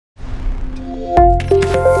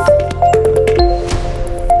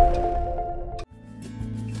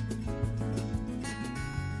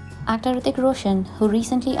Actor Hritik Roshan, who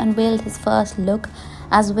recently unveiled his first look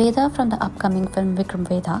as Vedha from the upcoming film Vikram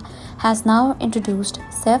Vedha, has now introduced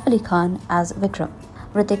Saif Ali Khan as Vikram.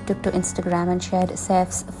 Hritik took to Instagram and shared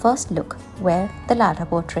Saif's first look, where the latter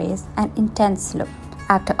portrays an intense look.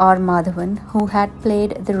 Actor R. Madhavan, who had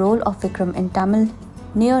played the role of Vikram in Tamil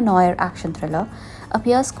neo-noir action thriller,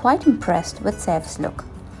 appears quite impressed with Saif's look.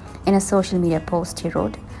 In a social media post, he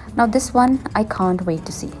wrote, "Now this one I can't wait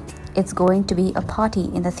to see. It's going to be a party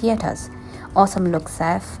in the theatres. Awesome look,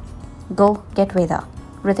 Saif. Go get Vedha."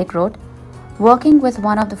 Hritik wrote, "Working with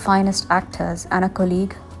one of the finest actors and a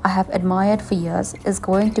colleague I have admired for years is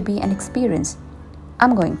going to be an experience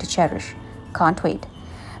I'm going to cherish. Can't wait."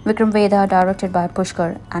 Vikram Vedha, directed by Pushkar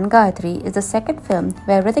and Gayatri, is the second film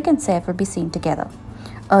where Hritik and Saif will be seen together.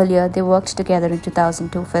 Earlier, they worked together in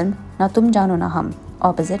 2002 film Na Tum Jano Na Hum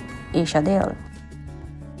opposite Esha Deol.